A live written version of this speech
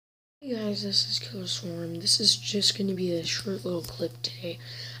Hey guys, this is Killer Swarm. This is just going to be a short little clip today.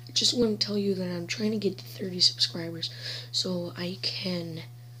 I just want to tell you that I'm trying to get to 30 subscribers so I can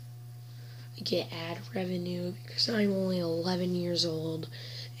get ad revenue because I'm only 11 years old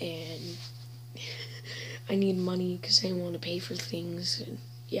and I need money because I want to pay for things. And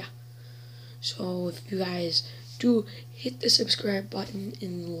yeah. So if you guys do hit the subscribe button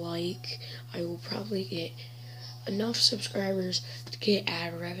and like, I will probably get enough subscribers to get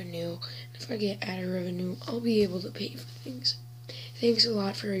ad revenue. And if I get ad revenue, I'll be able to pay for things. Thanks a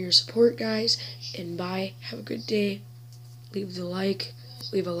lot for your support, guys, and bye. Have a good day. Leave a like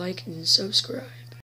and subscribe.